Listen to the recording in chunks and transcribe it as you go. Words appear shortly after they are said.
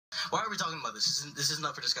Why are we talking about this? This isn't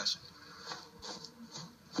up for discussion.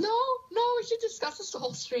 No, we should discuss this the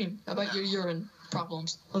whole stream about your urine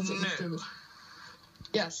problems. Let's do this.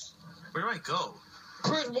 Yes. Where do I go?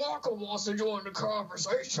 Chris Walker wants to join the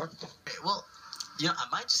conversation. Okay, well, I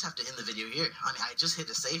might just have to end the video here. I mean, I just hit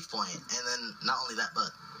a save point, and then not only that,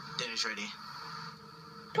 but dinner's ready.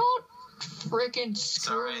 Don't freaking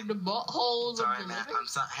screw the buttholes. Sorry, man. I'm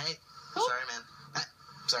sorry. Hey, sorry, man.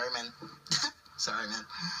 Sorry, man. Sorry, man.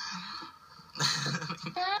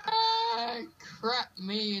 Crap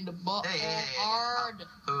me in the butt hard.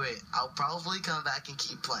 Wait, I'll probably come back and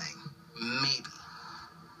keep playing. Maybe.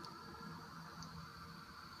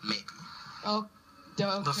 Oh,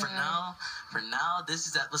 okay. But for now, this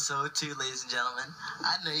is episode 2, ladies and gentlemen.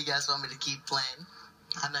 I know you guys want me to keep playing.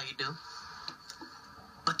 I know you do.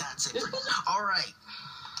 But that's it. All right.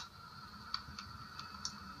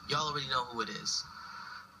 Y'all already know who it is.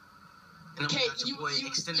 Okay, you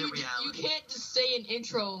can't just say an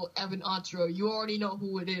intro of an outro. You already know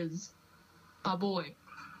who it is. My boy.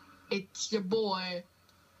 It's your boy.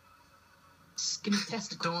 Skinny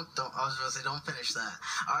testicle. I was going to say, don't finish that.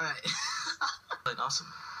 Alright. Awesome.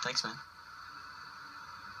 Thanks, man.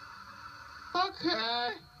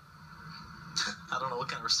 Okay. I don't know what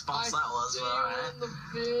kind of response that was, but alright. The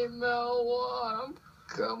female one. I'm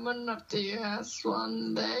coming up to your ass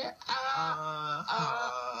one day.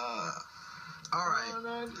 Alright.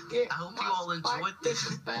 I hope you all enjoyed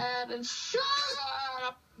this. Bad and shut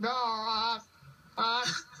up. I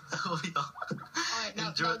hope you all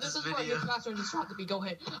enjoyed this this is where video. your classroom just have to be. Go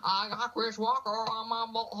ahead. I got Chris Walker on my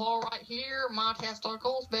butthole right here. My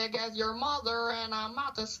testicles big as your mother, and I'm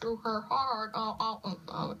about to screw her hard.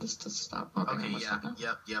 Just to stop. Okay, yep.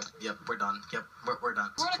 We're done. Yep, we're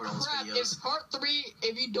done. What a crap! If part 3,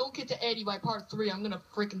 if you don't get to Eddie by part 3, I'm gonna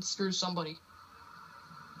freaking screw somebody.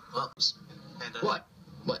 Well, and what?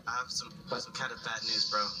 I have some kind of bad news,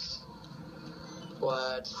 bro.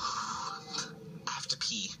 What? I have to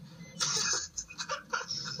pee.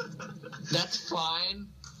 That's fine.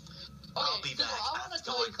 Okay, I'll be back. I want to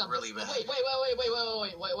tell you something. Really bad.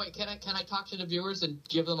 Wait. Can I talk to the viewers and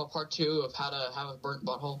give them a part 2 of how to have a burnt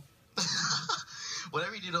butthole?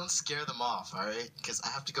 Whatever you do, don't scare them off, alright? Because I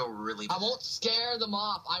have to go really bad. I won't scare them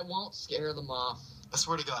off. I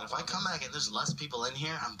swear to God, if I come back and there's less people in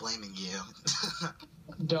here, I'm blaming you.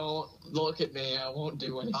 Don't look at me. I won't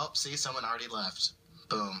do anything. Oh, see, someone already left.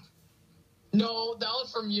 Boom. No, that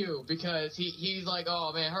was from you, because he's like,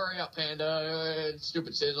 oh man, hurry up, Panda,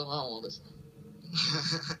 stupid Sizzle, I don't want this.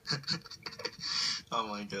 Oh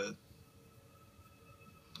my God.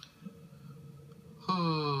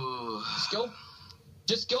 Ooh.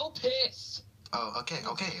 Just go piss. Oh, okay,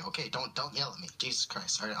 don't yell at me. Jesus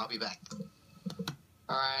Christ, alright, I'll be back.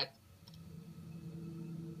 Alright.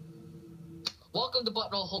 Welcome to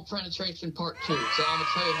Butthole Penetration Part 2. So I'm going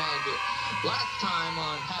to tell you how to do it. Last time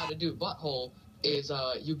on how to do butthole is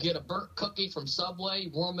you get a burnt cookie from Subway,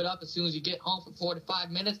 you warm it up as soon as you get home for 45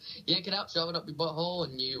 minutes, yank it out, shove it up your butthole,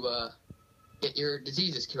 and you get your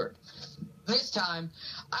diseases cured. This time,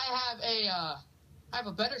 I have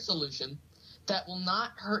a better solution that will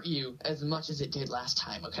not hurt you as much as it did last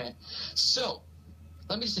time, okay? So,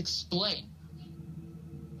 let me just explain.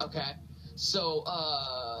 Okay? So,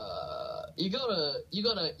 you go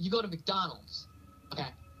to McDonald's, okay?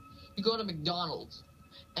 You go to McDonald's,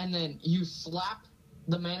 and then you slap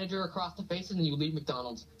the manager across the face, and then you leave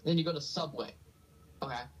McDonald's. Then you go to Subway,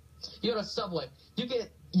 okay? You go to Subway. You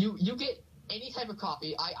get any type of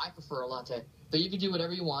coffee. I prefer a latte, but you can do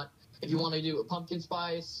whatever you want. If you want to do a pumpkin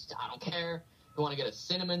spice, I don't care. If you want to get a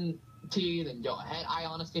cinnamon tea, then go ahead. I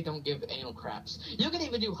honestly don't give anal craps. You can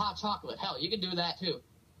even do hot chocolate. Hell, you can do that too.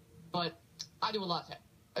 But I do a latte.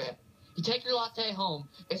 Okay. You take your latte home.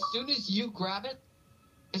 As soon as you grab it,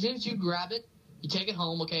 you take it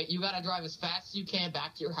home, okay? You gotta drive as fast as you can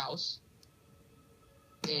back to your house.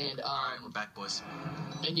 And, Alright, we're back, boys.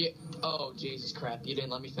 And oh, Jesus crap, you didn't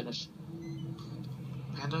let me finish.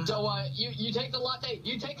 Panda? So, you take the latte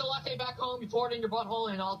back home, you pour it in your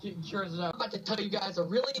butthole, and all cures it up. I'm about to tell you guys a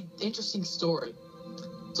really interesting story.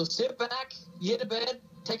 So sit back, get to bed,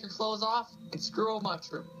 take your clothes off, and screw a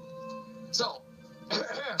mushroom. So,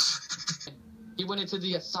 he went into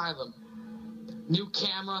the asylum. New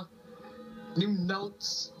camera, new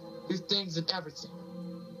notes, new things and everything.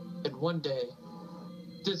 And one day,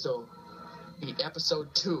 Sizzle beat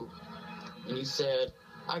episode 2. And he said,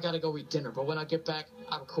 I gotta go eat dinner, but when I get back,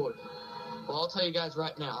 I record it. Well, I'll tell you guys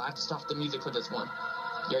right now, I have to stop the music for this one.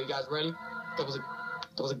 Are you guys ready? That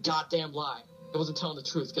was a goddamn lie. It wasn't telling the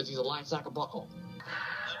truth, because he's a lying sack of butthole.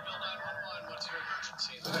 What's your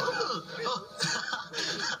emergency?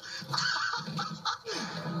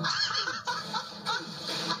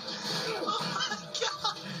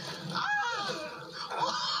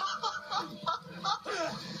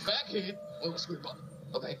 Oh, screw bot.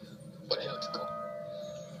 Okay. What the hell did you call?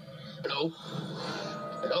 Hello?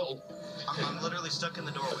 Hello? I'm literally stuck in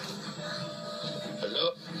the doorway.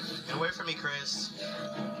 Hello? Get away from me, Chris.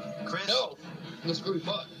 Chris? No! No, screw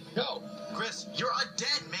bot. No! Chris, you're a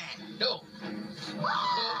dead man! No!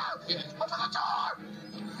 Yeah. Open the door!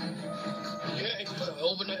 Yeah,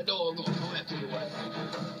 open that door, I'm gonna come after your wife.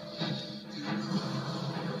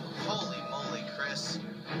 Holy moly, Chris.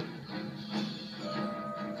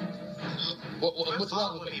 What's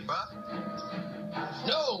wrong with me, bruh?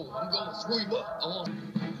 No! I'm gonna screw you up. I want.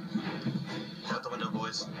 Out the window,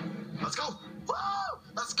 boys. Let's go! Woo!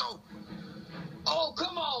 Let's go! Oh,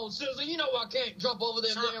 come on, Sizzle. You know I can't jump over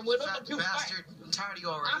them damn windows. I'm too bastard. fat. I'm tired of you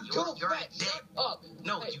already. I'm too You're fat. dead. Shut up.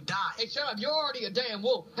 No, hey, you died. Hey, shut up. You're already a damn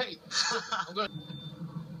wolf. Hey. I'm gonna...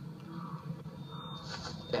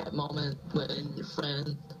 That moment when your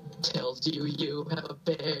friend tells you you have a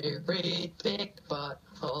very big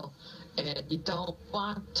butthole and you don't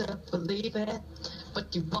want to believe it,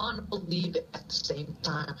 but you want to believe it at the same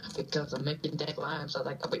time because I'm making that rhyme. So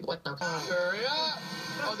like, wait, what the? Hurry up!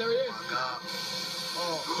 Oh, there he is.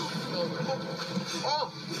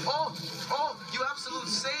 Oh, you absolute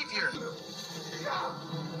savior!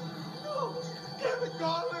 No! Damn it,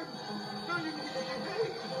 darling! No, you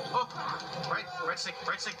Oh, right stick.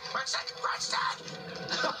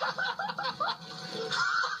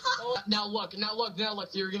 Now look,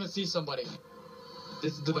 you're gonna see somebody.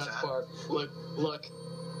 This is the What's best that? part. Look.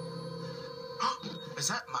 Is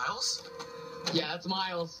that Miles? Yeah, that's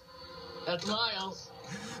Miles. That's Miles.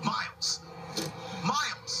 Miles!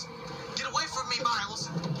 Get away from me, Miles!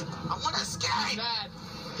 I want to escape! He's mad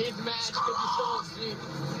because you stole his sheep.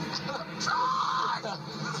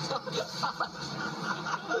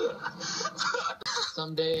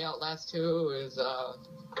 Someday Outlast 2 is,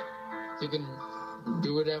 you can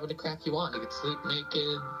do whatever the crap you want. You can sleep naked,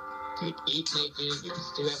 you can eat naked, you can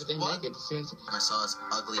just do everything naked. I saw his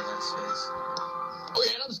ugly ass face. Oh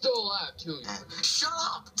yeah, and I'm still alive too. Shut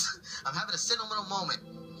up! I'm having a sentimental moment.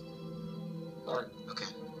 Alright. Okay.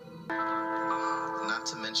 Not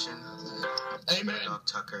to mention, Amen. my dog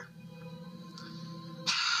Tucker.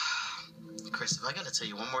 Chris, if I gotta tell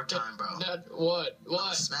you one more time, bro. What? I'm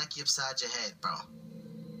gonna smack you upside your head, bro.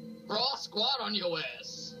 Bro, I'll squat on your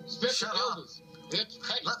ass. Special Shut elders.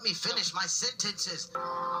 Let me finish my sentences.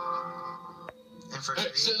 And for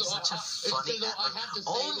being such a funny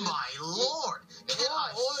oh my lord! Can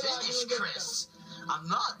I finish, Chris? I'm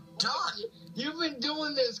not done. You've been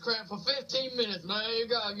doing this crap for 15 minutes, man. You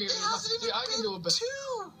gotta get it. I can do it better.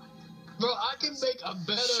 Bro, I can make a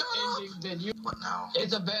better ending than you. What now?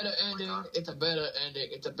 It's a better ending. It's a better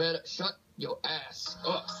ending. It's a better. Shut your ass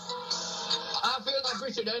up. I feel like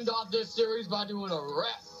we should end off this series by doing a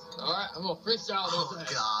rap. Alright, I'm gonna freestyle this.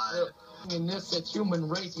 Oh, God. In this human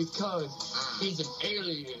race because he's an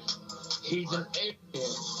alien. He's an alien.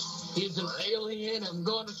 He's an alien. I'm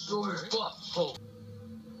gonna show his butthole.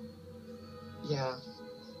 Yeah.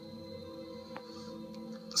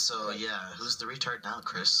 So, yeah, who's the retard now,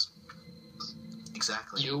 Chris?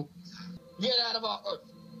 Exactly. You. Get out of our earth.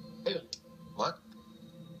 Alien. What?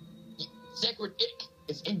 Sacred ick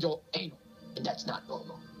is in your anal, and that's not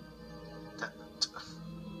normal.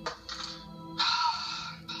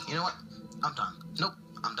 You know what? I'm done. Nope,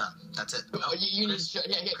 I'm done. That's it. Nope. You need to shut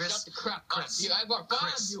the crap. Chris, I'm gonna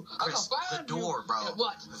find you. I'm gonna find the door, bro.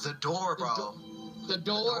 What? The door, bro. The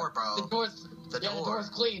door, bro. The door's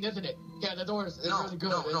clean, isn't it? Yeah, the door's really good.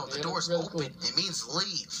 No, the door's really open. Cool. It means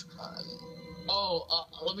leave.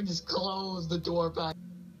 Let me just close the door back.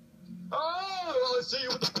 Oh, I see you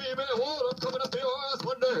with the female wall. I'm coming up your ass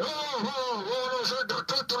one day.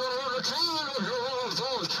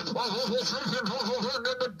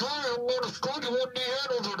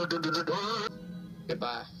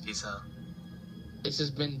 Goodbye. Peace out. This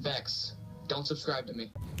has been Vex. Don't subscribe to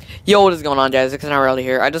me. Yo, what is going on, guys? It's Riley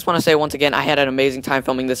here. I just want to say once again, I had an amazing time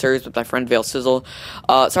filming this series with my friend Sizzle.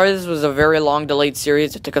 Sorry this was a very long delayed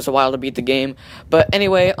series. It took us a while to beat the game. But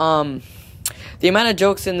anyway, the amount of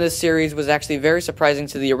jokes in this series was actually very surprising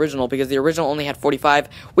to the original because the original only had 45.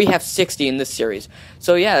 We have 60 in this series.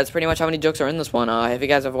 So yeah, that's pretty much how many jokes are in this one. If you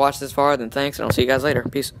guys have watched this far, then thanks, and I'll see you guys later.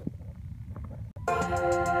 Peace.